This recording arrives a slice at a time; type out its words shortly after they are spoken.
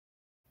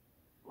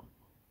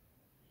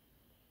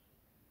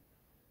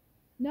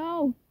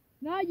No!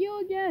 Not you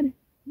again!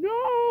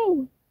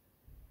 No!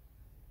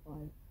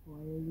 I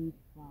finally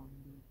found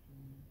you,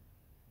 Jane.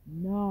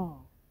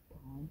 Now,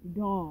 time to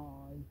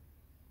die.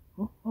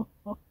 Ha ha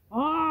ha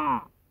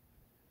ha!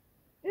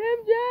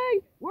 MJ!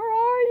 Where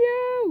are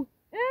you?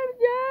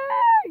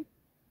 MJ!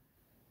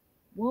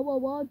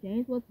 Whoa,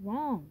 James, what's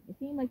wrong? It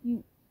seemed like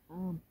you,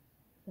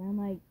 sound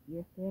like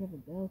you're scared of a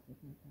ghost or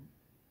something.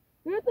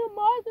 There's a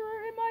monster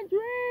in my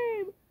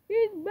dream!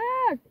 He's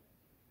back!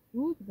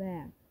 Who's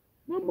back?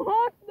 The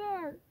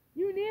monster!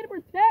 You need to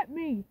protect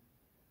me!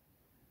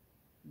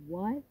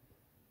 What?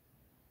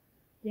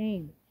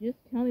 James, just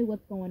tell me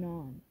what's going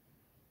on.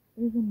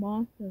 There's a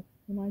monster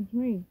in my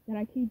dream that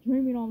I keep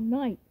dreaming all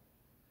night.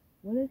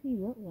 What does he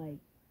look like?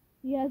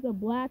 He has a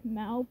black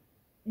mouth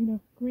and a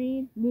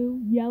green, blue,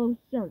 yellow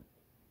shirt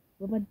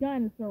with a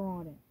dinosaur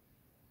on it.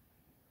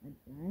 A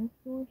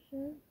dinosaur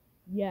shirt?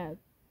 Yes.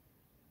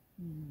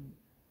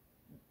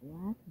 A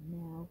black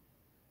mouth,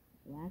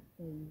 black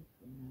face,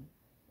 and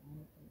a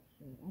dinosaur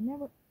shirt. I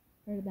never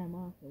heard of that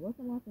monster. What's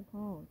the monster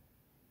called?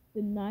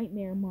 The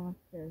Nightmare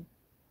Monster.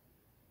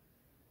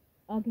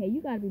 Okay,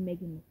 you gotta be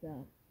making this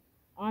up.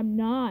 I'm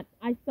not.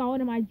 I saw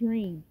it in my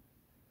dream.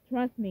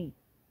 Trust me.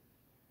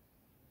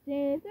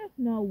 James, there's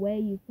no way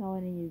you saw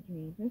it in your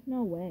dreams. There's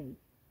no way.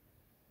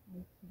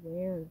 I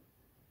swear.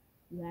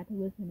 You have to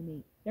listen to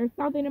me. There's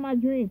something in my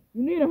dream.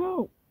 You need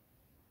help.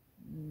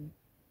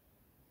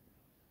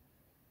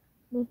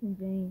 Listen,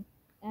 James.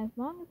 As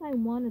long as I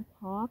want to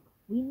talk,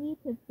 we need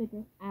to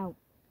figure out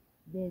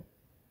this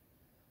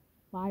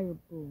fire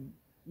boom.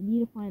 We need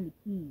to find the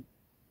key.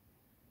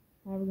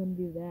 How are we going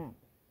to do that?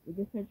 We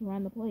just search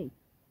around the place.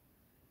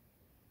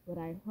 But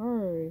I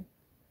heard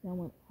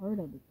someone heard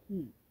of the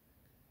key.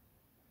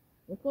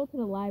 Let's go to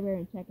the library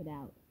and check it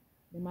out.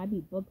 There might be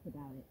books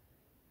about it.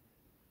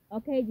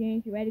 Okay,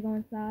 James, you ready to go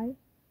inside?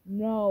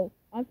 No,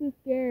 I'm too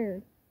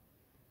scared.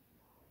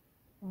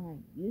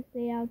 Fine, you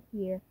stay out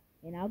here,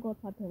 and I'll go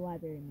talk to the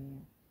library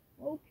man.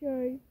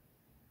 Okay.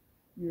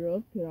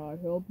 Yes, can I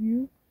help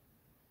you?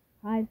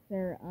 Hi,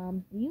 sir.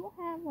 Do you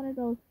have one of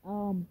those,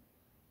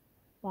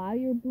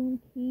 fire boom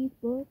keys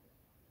books?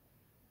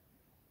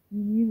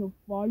 You mean a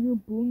fire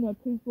boom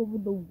that takes over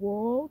the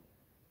world?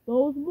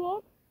 Those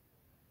books?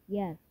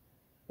 Yes,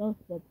 those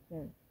books,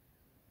 sir.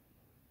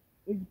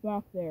 It's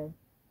back there.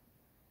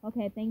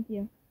 Okay, thank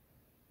you.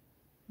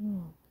 Let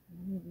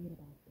me read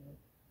about this.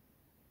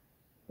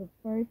 The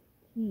first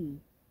key.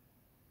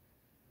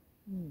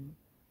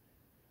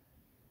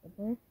 The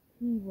first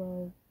key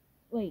was...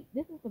 Wait,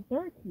 this is the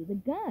third key, the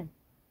gun.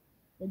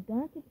 The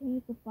gun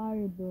contains the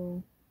fire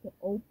boom to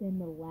open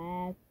the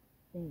last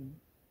thing.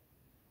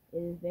 It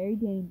is very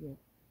dangerous.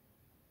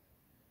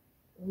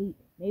 Wait,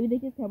 maybe they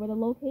can tell where the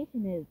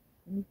location is.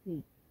 Let me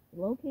see.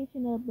 The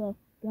location of the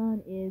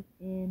gun is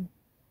in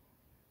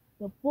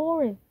the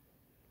forest.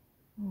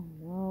 Oh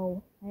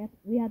no,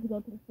 we have to go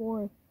to the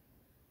forest.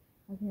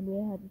 I can't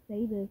believe I have to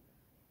say this.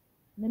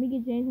 Let me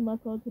get James and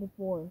let's go to the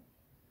forest.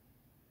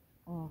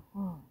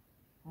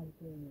 I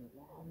hear you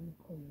loud and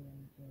clear,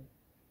 MJ.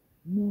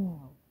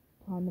 Now,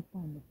 time to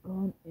find the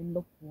gun in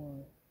the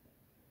forest.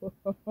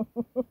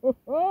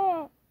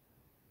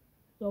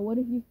 So what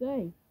did you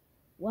say?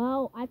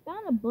 Well, I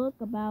found a book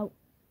about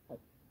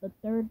the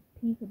third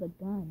piece of the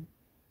gun.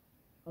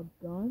 A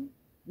gun?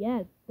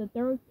 Yes, the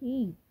third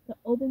key to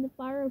open the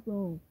fire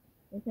boom.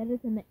 They said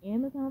it's in the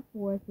Amazon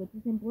forest, which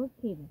is in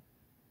Brookhaven.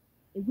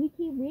 If we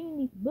keep reading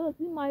these books,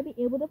 we might be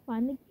able to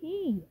find the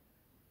key.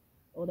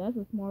 Oh, that's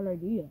a smart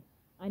idea.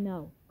 I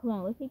know. Come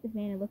on, let's take the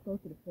van and let's go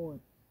to the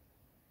forest.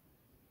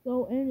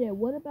 So, MJ,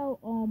 what about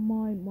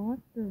my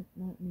monster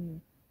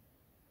nightmare?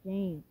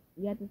 James,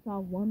 we have to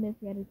solve one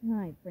mystery at a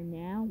time. For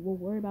now, we'll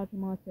worry about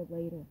your monster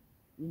later.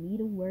 We need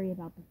to worry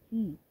about the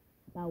key,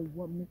 about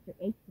what Mr.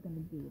 H is going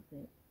to do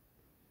with it.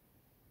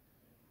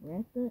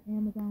 Where's the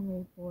Amazon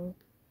rainforest?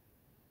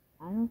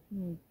 I don't see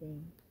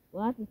anything.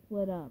 We'll have to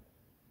split up.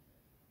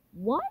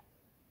 What?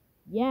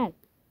 Yes,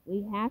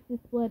 we have to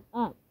split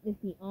up. It's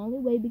the only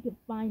way we can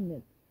find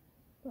this.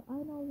 But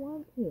I don't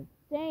want to.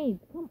 James,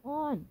 come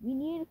on. We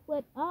need to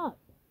split up.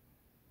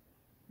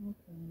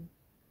 Okay.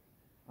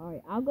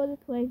 Alright, I'll go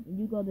this way, and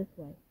you go this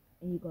way.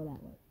 And you go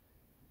that way.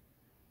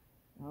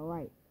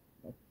 Alright,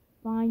 let's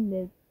find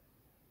this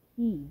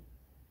key.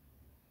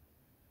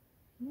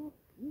 I don't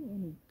see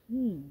any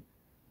keys.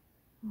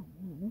 Oh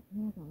man, this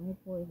Amazon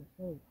rainforest is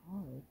very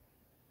hard.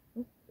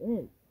 What's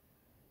this?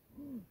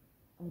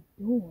 A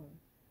door.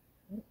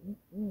 What is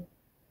this?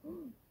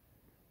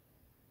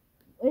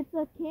 It's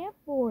a camp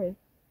forest.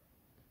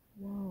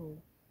 Whoa.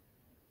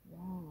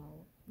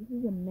 Wow. This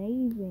is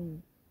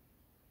amazing.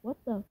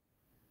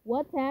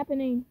 What's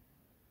happening?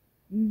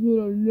 You should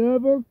have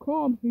never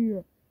come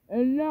here.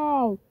 And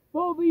now,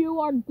 both of you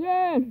are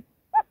dead.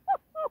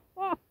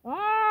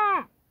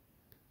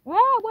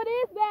 What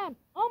is that?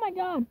 Oh my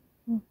god.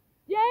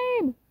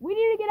 James, we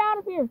need to get out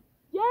of here.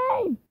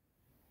 James!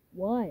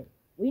 What?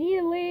 We need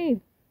to leave.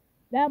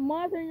 That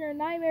monster in your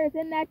nightmare is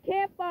in that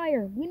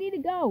campfire. We need to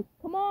go.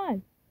 Come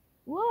on.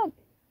 Look.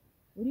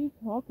 What are you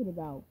talking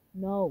about?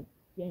 No,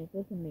 James,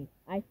 listen to me.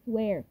 I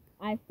swear.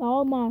 I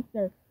saw a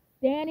monster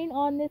standing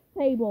on this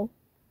table.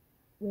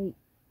 Wait,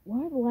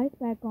 why are the lights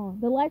back on?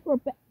 The lights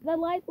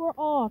were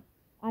off.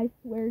 I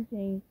swear,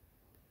 James,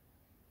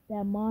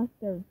 that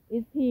monster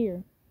is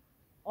here.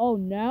 Oh,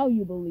 now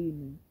you believe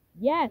me.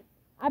 Yes,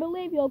 I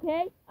believe you,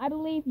 okay? I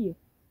believe you.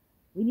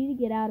 We need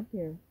to get out of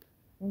here.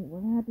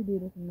 We're gonna have to do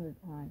this another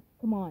time.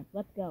 Come on,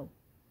 let's go.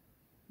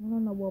 I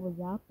don't know what was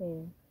out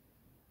there.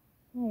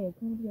 Hey, it's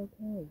gonna be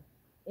okay.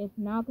 It's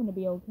not gonna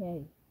be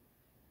okay.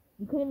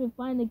 We couldn't even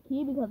find the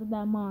key because of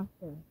that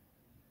monster.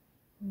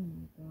 Oh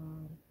my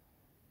god.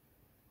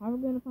 How are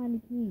we gonna find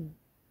the key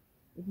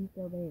if he's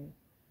still there?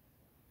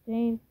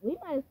 James, we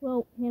might as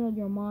well handle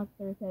your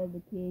monster instead of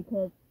the key,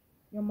 because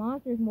your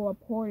monster is more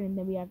important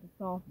than we have to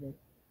solve this.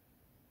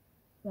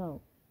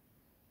 So,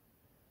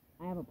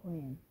 I have a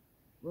plan.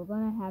 We're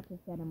gonna have to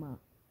set him up.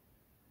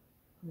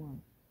 Come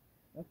on,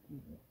 let's do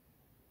this.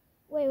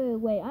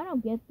 Wait, I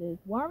don't get this.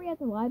 Why are we at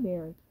the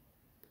library?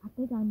 I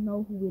think I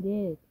know who it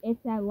is. It's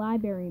that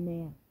library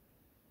man.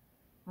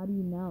 How do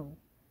you know?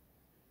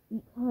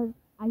 Because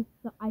I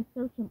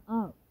searched him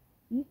up.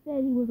 He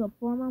said he was a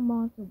former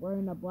monster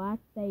wearing a black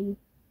face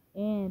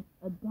and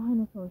a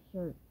dinosaur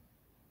shirt.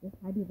 This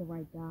might be the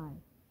right guy.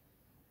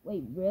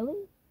 Wait,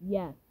 really?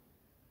 Yes.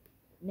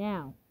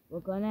 Now, we're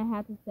gonna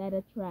have to set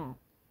a trap.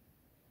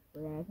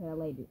 We're gonna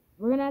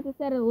have to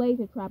set a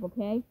laser trap,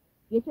 okay?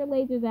 Get your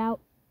lasers out,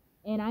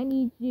 and I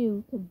need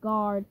you to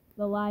guard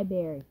the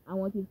library. I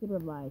want you to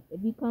supervise.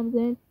 If he comes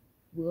in,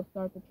 we'll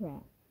start the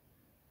trap.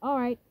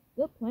 Alright,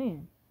 good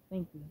plan.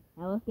 Thank you.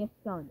 Now let's get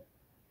started.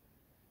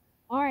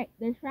 Alright,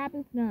 the trap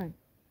is done.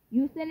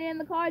 You sitting in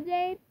the car,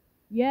 Jade?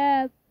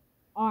 Yes.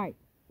 Alright,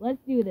 let's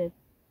do this.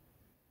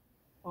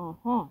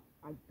 Uh-huh,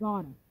 I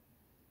got him.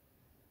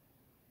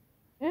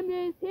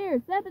 MJ's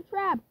here. Set the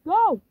trap.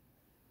 Go!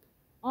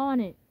 On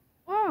it.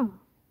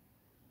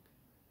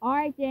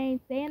 Alright, Jane,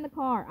 stay in the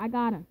car. I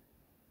got him.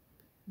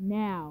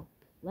 Now,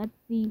 let's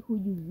see who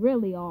you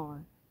really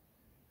are.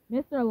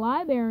 Mr.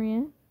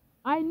 Librarian.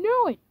 I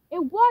knew it!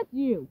 It was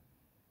you!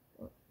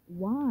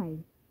 Why?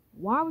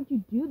 Why would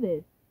you do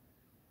this?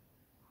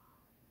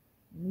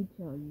 Let me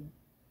tell you.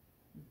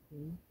 You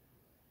see?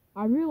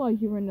 I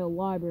realized you were in the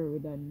library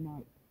that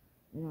night,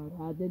 and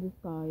I had to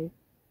disguise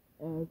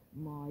as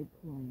my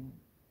plan.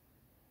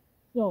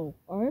 So,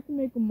 I had to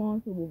make a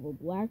monster with a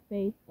black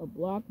face, a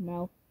black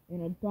mouth,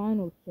 and a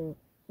dinosaur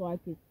so I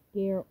could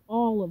scare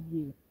all of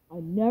you. I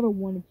never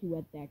wanted you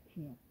at that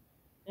camp.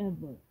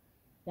 Ever.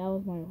 That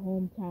was my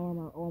hometown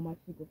where all my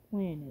secret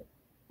plan is.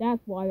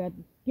 That's why I had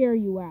to scare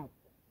you out.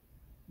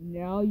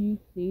 Now you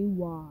see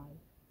why.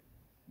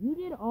 You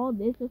did all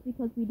this just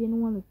because we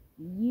didn't want to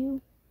see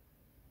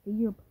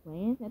your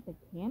plans at the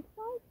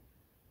campsite?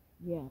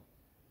 Yes.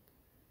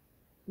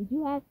 Did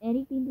you have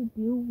anything to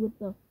do with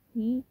the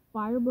key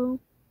fire boom?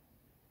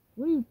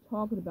 What are you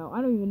talking about?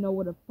 I don't even know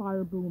what a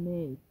fire boom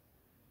is.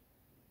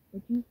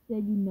 But you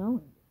said you know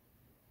it.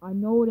 I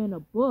know it in a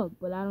book,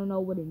 but I don't know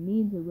what it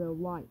means in real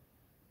life.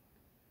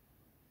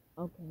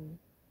 Okay.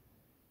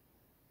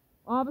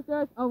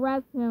 Officers,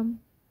 arrest him.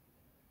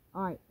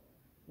 Alright,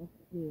 let's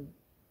do.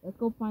 Let's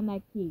go find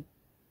that key.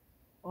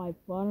 I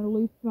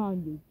finally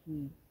found you,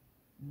 key.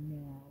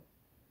 Now,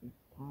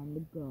 it's time to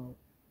go.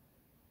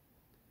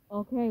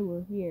 Okay,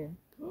 we're here.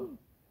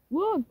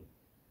 Look!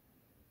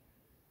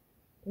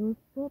 There was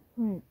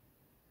footprints.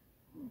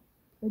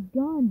 The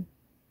gun.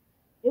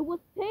 It was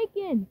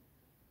taken!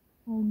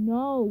 Oh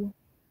no.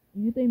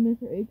 Do you think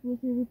Mr. H was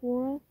here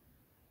before us?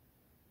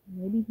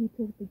 Maybe he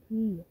took the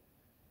key.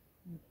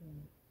 Okay.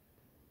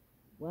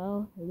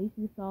 Well, at least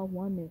we solved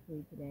one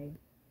mystery today.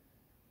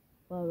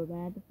 But we're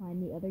gonna have to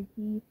find the other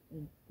keys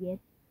and get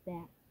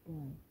that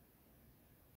gun.